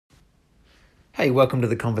Hey, welcome to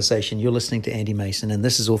The Conversation. You're listening to Andy Mason, and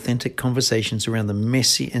this is authentic conversations around the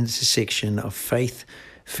messy intersection of faith,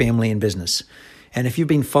 family, and business. And if you've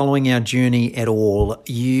been following our journey at all,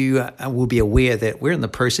 you will be aware that we're in the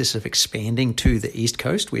process of expanding to the East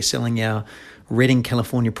Coast. We're selling our Redding,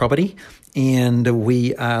 California property, and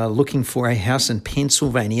we are looking for a house in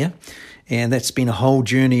Pennsylvania. And that's been a whole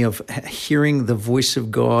journey of hearing the voice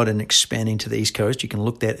of God and expanding to the East Coast. You can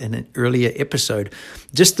look that in an earlier episode.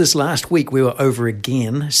 Just this last week, we were over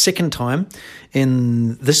again, second time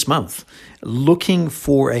in this month, looking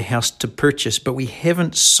for a house to purchase, but we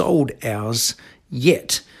haven't sold ours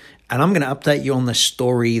yet. And I'm going to update you on the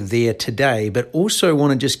story there today, but also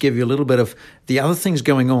want to just give you a little bit of the other things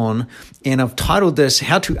going on. And I've titled this,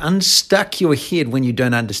 How to Unstuck Your Head When You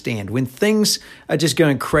Don't Understand. When things are just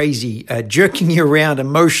going crazy, jerking you around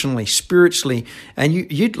emotionally, spiritually, and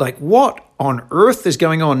you'd like, what on earth is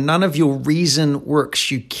going on? None of your reason works.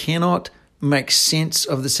 You cannot make sense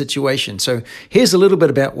of the situation. So here's a little bit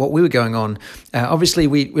about what we were going on. Obviously,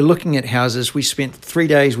 we're looking at houses. We spent 3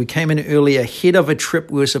 days. We came in early ahead of a trip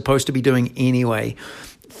we were supposed to be doing anyway,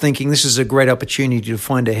 thinking this is a great opportunity to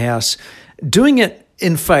find a house. Doing it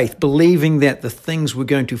in faith, believing that the things were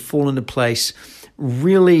going to fall into place,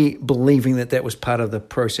 really believing that that was part of the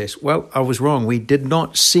process. Well, I was wrong. We did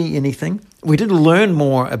not see anything. We did learn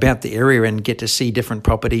more about the area and get to see different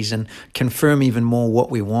properties and confirm even more what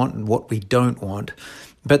we want and what we don't want.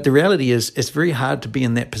 But the reality is it's very hard to be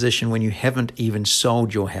in that position when you haven't even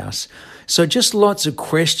sold your house. So just lots of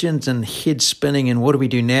questions and head spinning and what do we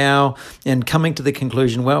do now? And coming to the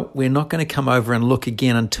conclusion, well, we're not going to come over and look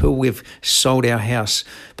again until we've sold our house.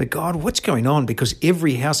 But God, what's going on? Because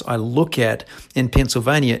every house I look at in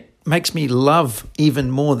Pennsylvania makes me love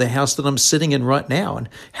even more the house that I'm sitting in right now. And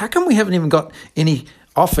how come we haven't even got any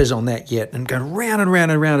offers on that yet? And going round and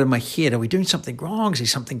round and round in my head. Are we doing something wrong? Is there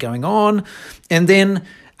something going on? And then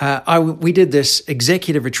we did this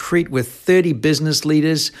executive retreat with 30 business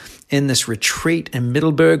leaders in this retreat in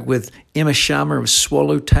Middleburg with Emma Sharma of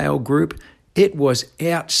Swallowtail Group. It was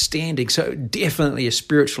outstanding. So definitely a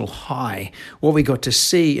spiritual high. What we got to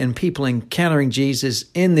see and people encountering Jesus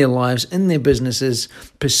in their lives, in their businesses,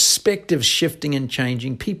 perspectives shifting and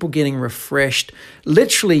changing, people getting refreshed,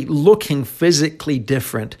 literally looking physically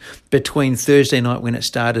different between Thursday night when it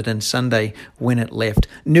started and Sunday when it left.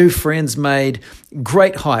 New friends made,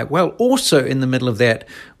 great high. Well, also in the middle of that,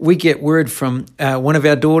 we get word from one of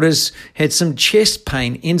our daughters had some chest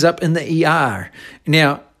pain, ends up in the ER.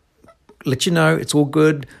 Now, let you know it's all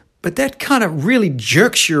good, but that kind of really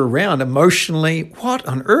jerks you around emotionally. What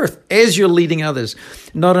on earth? As you're leading others.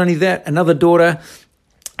 Not only that, another daughter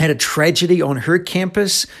had a tragedy on her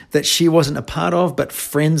campus that she wasn't a part of, but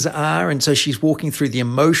friends are. And so she's walking through the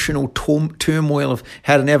emotional turmoil of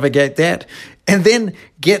how to navigate that. And then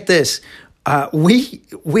get this.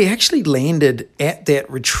 We actually landed at that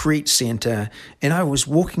retreat center, and I was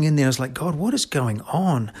walking in there. I was like, God, what is going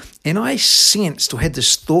on? And I sensed or had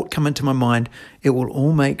this thought come into my mind, it will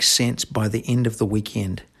all make sense by the end of the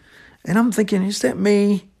weekend. And I'm thinking, is that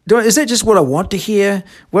me? Is that just what I want to hear?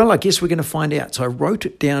 Well, I guess we're going to find out. So I wrote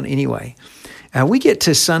it down anyway. We get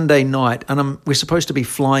to Sunday night, and we're supposed to be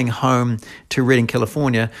flying home to Redding,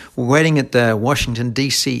 California. We're waiting at the Washington,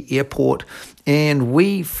 D.C. airport, and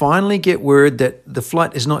we finally get word that the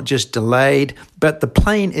flight is not just delayed, but the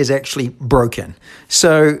plane is actually broken.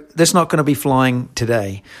 So that's not going to be flying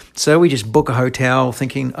today. So we just book a hotel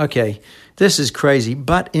thinking, okay, this is crazy.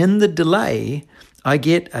 But in the delay, I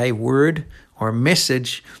get a word or a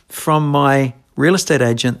message from my real estate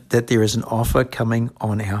agent that there is an offer coming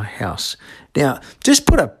on our house. Now, just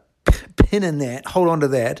put a pin in that, hold on to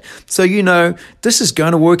that, so you know this is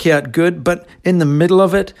going to work out good, but in the middle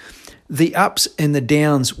of it, the ups and the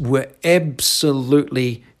downs were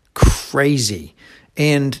absolutely crazy.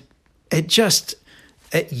 And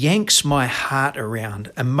it yanks my heart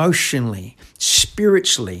around emotionally,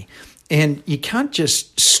 spiritually, and you can't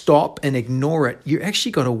just stop and ignore it. You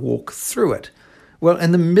actually got to walk through it. Well,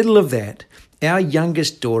 in the middle of that, our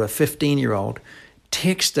youngest daughter, 15-year-old,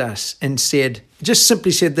 texted us and just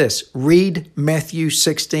simply said this, read Matthew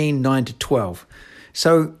 16, 9 to 12.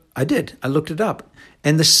 So I did. I looked it up.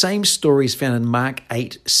 And the same story is found in Mark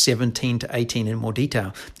 8, 17 to 18 in more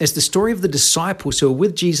detail. It's the story of the disciples who are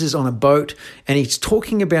with Jesus on a boat, and he's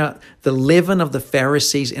talking about the leaven of the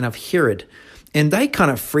Pharisees and of Herod. And they kind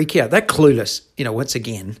of freak out. They're clueless. Once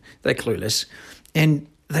again, they're clueless. And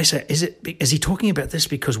they say, is he talking about this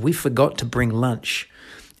because we forgot to bring lunch?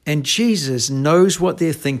 And Jesus knows what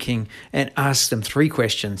they're thinking and asks them 3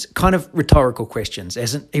 questions, kind of rhetorical questions.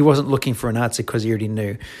 He wasn't looking for an answer because he already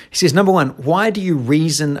knew. He says, number 1, why do you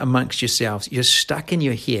reason amongst yourselves? You're stuck in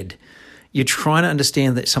your head. You're trying to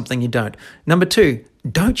understand that something you don't. Number two,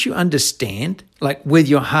 don't you understand, like with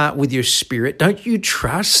your heart, with your spirit? Don't you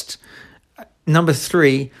trust? Number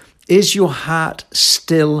three, is your heart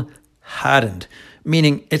still hardened?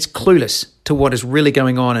 Meaning it's clueless to what is really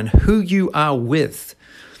going on and who you are with.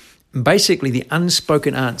 Basically, the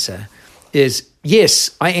unspoken answer is,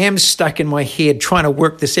 yes, I am stuck in my head trying to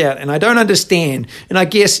work this out and I don't understand. And I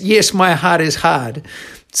guess, yes, my heart is hard.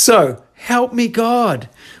 So help me, God.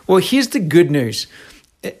 Well, here's the good news.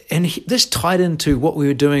 And this tied into what we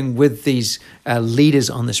were doing with these leaders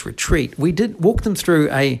on this retreat. We did walk them through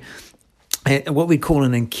what we call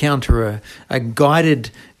an encounter, a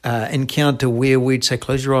guided encounter where we'd say,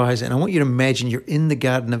 close your eyes, and I want you to imagine you're in the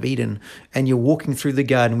Garden of Eden and you're walking through the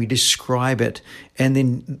garden. We describe it, and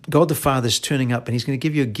then God the Father's turning up and he's going to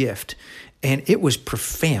give you a gift. And it was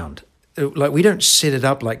profound. Like, we don't set it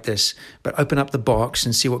up like this, but open up the box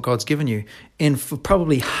and see what God's given you. And for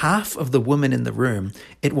probably half of the women in the room,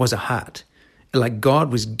 it was a heart. Like,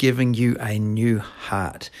 God was giving you a new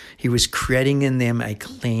heart. He was creating in them a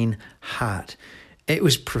clean heart. It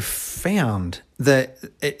was profound that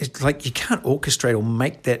it's like you can't orchestrate or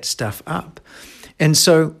make that stuff up. And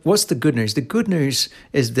so what's the good news? The good news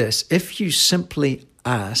is this. If you simply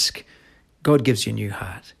ask, God gives you a new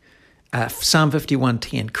heart. Psalm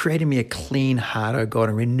 51:10, create in me a clean heart, O God,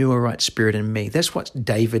 and renew a right spirit in me. That's what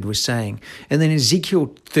David was saying. And then Ezekiel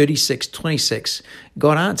 36:26,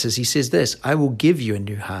 God answers. He says this, I will give you a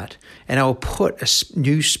new heart, and I will put a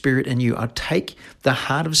new spirit in you. I'll take the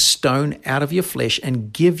heart of stone out of your flesh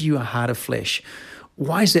and give you a heart of flesh.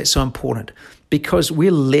 Why is that so important? Because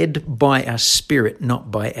we're led by our spirit,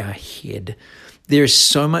 not by our head. There is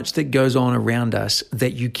so much that goes on around us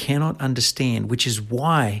that you cannot understand, which is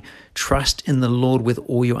why trust in the Lord with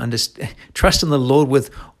all your trust in the Lord with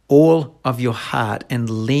all of your heart and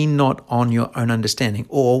lean not on your own understanding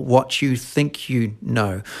or what you think you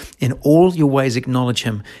know. In all your ways acknowledge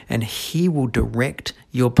him, and he will direct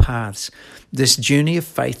your paths. This journey of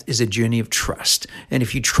faith is a journey of trust. And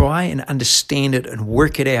if you try and understand it and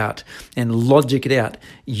work it out and logic it out,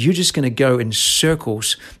 you're just going to go in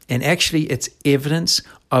circles. And actually, it's evidence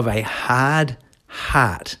of a hard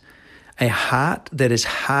heart, a heart that is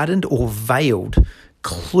hardened or veiled,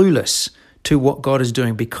 clueless to what God is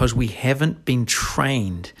doing because we haven't been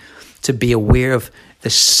trained to be aware of the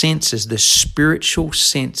senses, the spiritual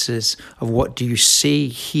senses of what do you see,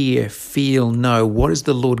 hear, feel, know. What is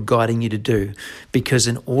the Lord guiding you to do? Because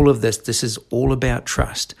in all of this, this is all about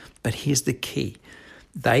trust. But here's the key.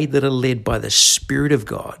 They that are led by the Spirit of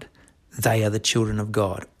God, they are the children of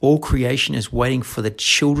God. All creation is waiting for the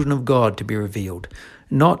children of God to be revealed,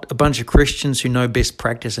 not a bunch of Christians who know best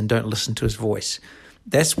practice and don't listen to his voice.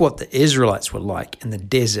 That's what the Israelites were like in the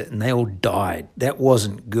desert, and they all died. That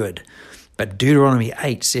wasn't good. But Deuteronomy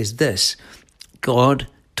 8 says this, God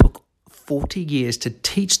took 40 years to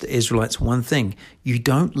teach the Israelites one thing. You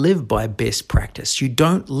don't live by best practice. You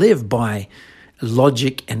don't live by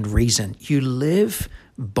logic and reason. You live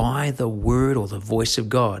by the word or the voice of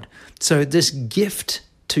God. So this gift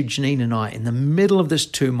to Janine and I in the middle of this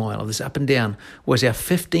turmoil, of this up and down, was our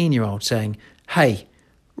 15-year-old saying, hey,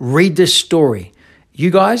 read this story. You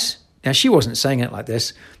guys, now she wasn't saying it like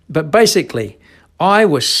this, but basically I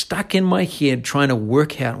was stuck in my head trying to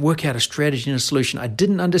work out a strategy and a solution I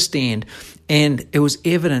didn't understand, and it was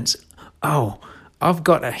evidence, I've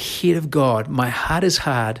got a head of God. My heart is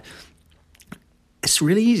hard. It's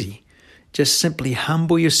really easy. Just simply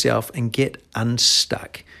humble yourself and get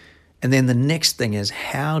unstuck. And then the next thing is,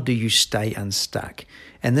 how do you stay unstuck?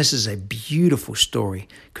 And this is a beautiful story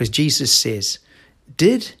because Jesus says,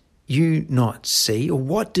 did you not see, or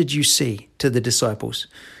what did you see to the disciples?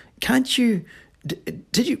 What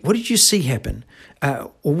did you see happen?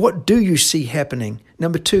 Or what do you see happening?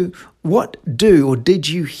 Number two, what do or did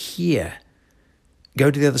you hear? Go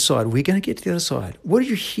to the other side. We're going to get to the other side. What did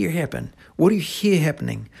you hear happen? What do you hear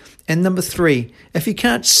happening? And number three, if you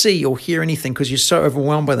can't see or hear anything because you're so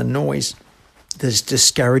overwhelmed by the noise, there's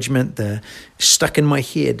discouragement, the stuck in my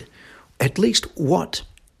head, at least what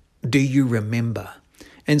do you remember?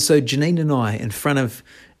 And so Janine and I, in front of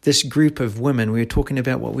this group of women, we were talking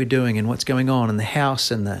about what we're doing and what's going on in the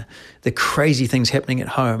house and the crazy things happening at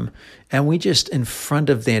home. And we just, in front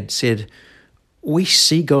of that, said, we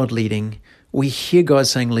see God leading. We hear God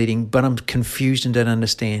saying leading, but I'm confused and don't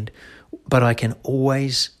understand. But I can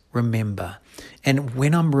always remember. And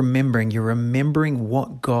when I'm remembering, you're remembering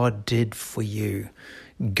what God did for you.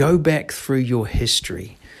 Go back through your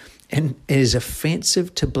history. And it is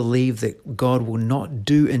offensive to believe that God will not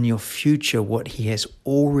do in your future what he has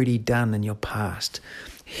already done in your past.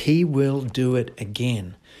 He will do it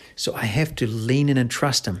again. So I have to lean in and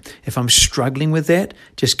trust him. If I'm struggling with that,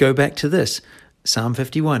 just go back to this. Psalm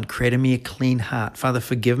 51, create in me a clean heart. Father,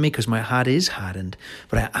 forgive me because my heart is hardened,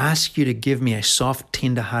 but I ask you to give me a soft,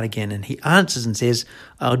 tender heart again. And he answers and says,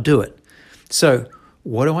 I'll do it. So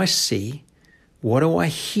what do I see? What do I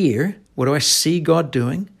hear? What do I see God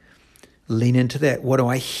doing? Lean into that. What do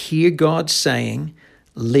I hear God saying?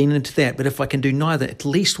 Lean into that. But if I can do neither, at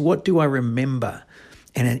least what do I remember?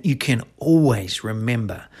 And you can always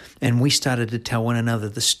remember. And we started to tell one another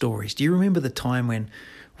the stories. Do you remember the time when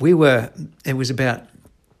it was about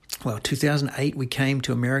 2008, we came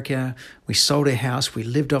to America, we sold our house, we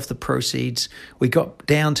lived off the proceeds, we got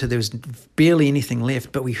down to there was barely anything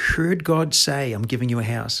left, but we heard God say, I'm giving you a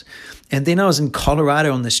house. And then I was in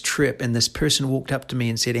Colorado on this trip, and this person walked up to me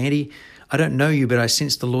and said, Andy, I don't know you, but I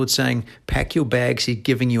sense the Lord saying, pack your bags, he's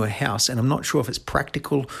giving you a house. And I'm not sure if it's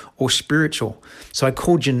practical or spiritual. So I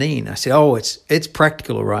called Janine. I said, it's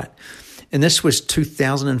practical, all right. And this was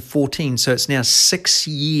 2014, so it's now 6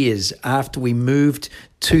 years after we moved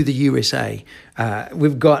to the USA.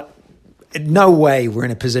 We've got no way we're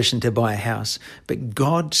in a position to buy a house, but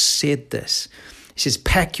God said this. He says,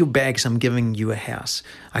 pack your bags, I'm giving you a house.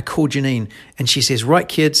 I called Janine and she says, right,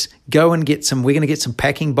 kids, go and we're going to get some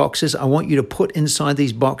packing boxes. I want you to put inside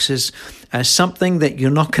these boxes something that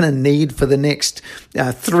you're not going to need for the next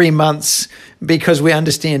 3 months, because we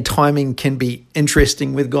understand timing can be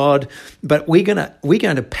interesting with God, but we're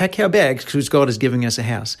going to pack our bags because God is giving us a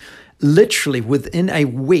house. Literally within a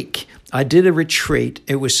week, I did a retreat.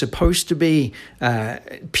 It was supposed to be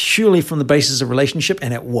purely from the basis of relationship,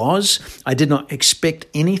 and it was. I did not expect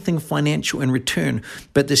anything financial in return,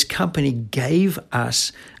 but this company gave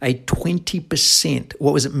us a 20%,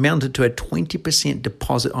 what was it, mounted to a 20%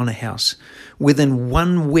 deposit on a house. Within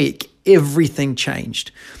 1 week, everything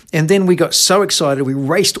changed. And then we got so excited, we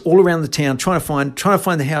raced all around the town trying to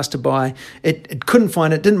find the house to buy. It couldn't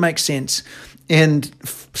find it, didn't make sense. And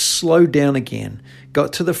slowed down again,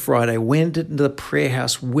 got to the Friday, went into the prayer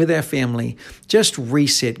house with our family, just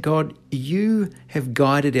reset. God, you have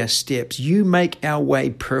guided our steps. You make our way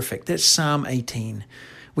perfect. That's Psalm 18.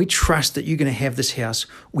 We trust that you're going to have this house.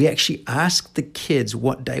 We actually asked the kids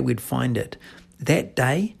what day we'd find it. That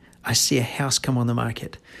day, I see a house come on the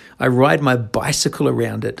market. I ride my bicycle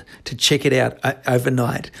around it to check it out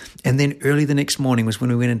overnight. And then early the next morning was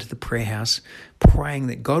when we went into the prayer house, praying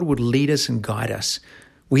that God would lead us and guide us.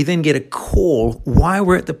 We then get a call while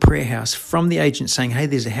we're at the prayer house from the agent saying, hey,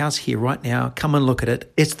 there's a house here right now. Come and look at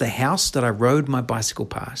it. It's the house that I rode my bicycle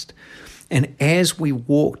past. And as we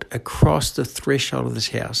walked across the threshold of this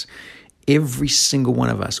house, every single one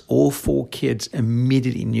of us, all 4 kids,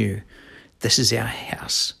 immediately knew this is our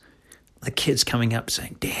house. The kids coming up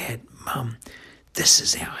saying, Dad, Mum, this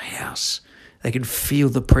is our house. They could feel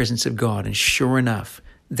the presence of God. And sure enough,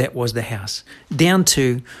 that was the house. Down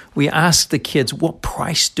to, we asked the kids, what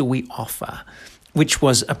price do we offer? Which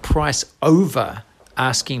was a price over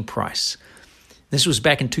asking price. This was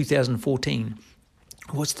back in 2014.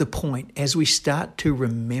 What's the point? As we start to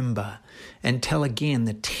remember and tell again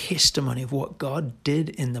the testimony of what God did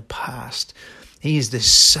in the past, He is the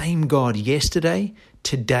same God yesterday,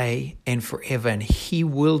 today, and forever, and He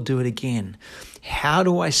will do it again. How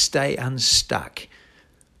do I stay unstuck?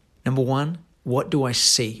 Number 1, what do I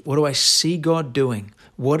see? What do I see God doing?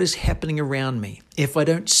 What is happening around me? If I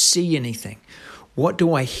don't see anything, what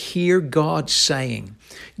do I hear God saying?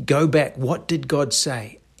 Go back. What did God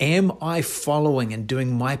say? Am I following and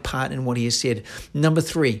doing my part in what He has said? Number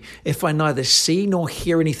 3, if I neither see nor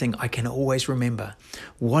hear anything, I can always remember,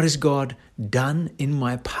 what has God done in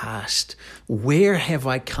my past? Where have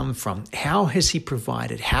I come from? How has He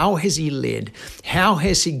provided? How has He led? How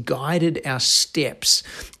has He guided our steps,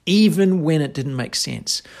 even when it didn't make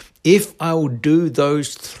sense? If I will do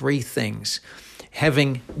those 3 things,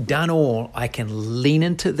 having done all, I can lean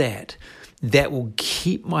into that. That will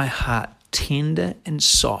keep my heart tender and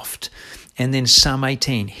soft. And then Psalm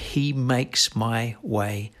 18, He makes my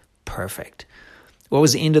way perfect. What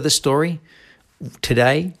was the end of the story?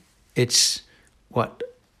 Today, it's what?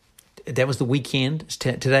 That was the weekend.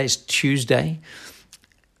 Today is Tuesday.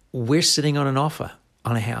 We're sitting on an offer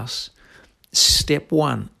on a house. Step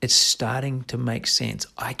 1, it's starting to make sense.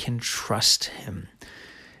 I can trust Him.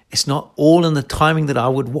 It's not all in the timing that I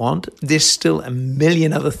would want. There's still a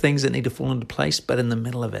million other things that need to fall into place, but in the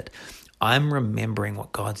middle of it, I'm remembering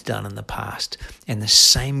what God's done in the past, and the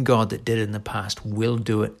same God that did it in the past will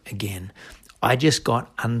do it again. I just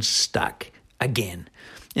got unstuck again,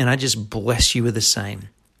 and I just bless you with the same.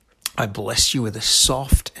 I bless you with a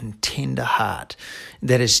soft and tender heart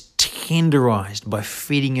that is tenderized by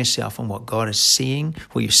feeding yourself on what God is seeing,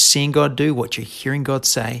 what you're seeing God do, what you're hearing God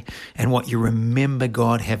say, and what you remember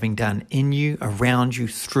God having done in you, around you,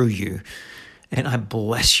 through you. And I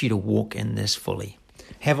bless you to walk in this fully.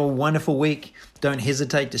 Have a wonderful week. Don't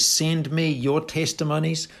hesitate to send me your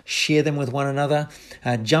testimonies. Share them with one another.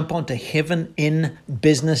 Jump onto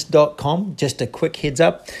heaveninbusiness.com. Just a quick heads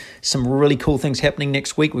up. Some really cool things happening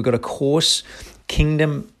next week. We've got a course,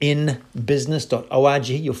 kingdominbusiness.org.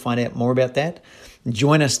 You'll find out more about that.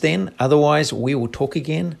 Join us then. Otherwise, we will talk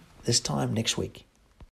again this time next week.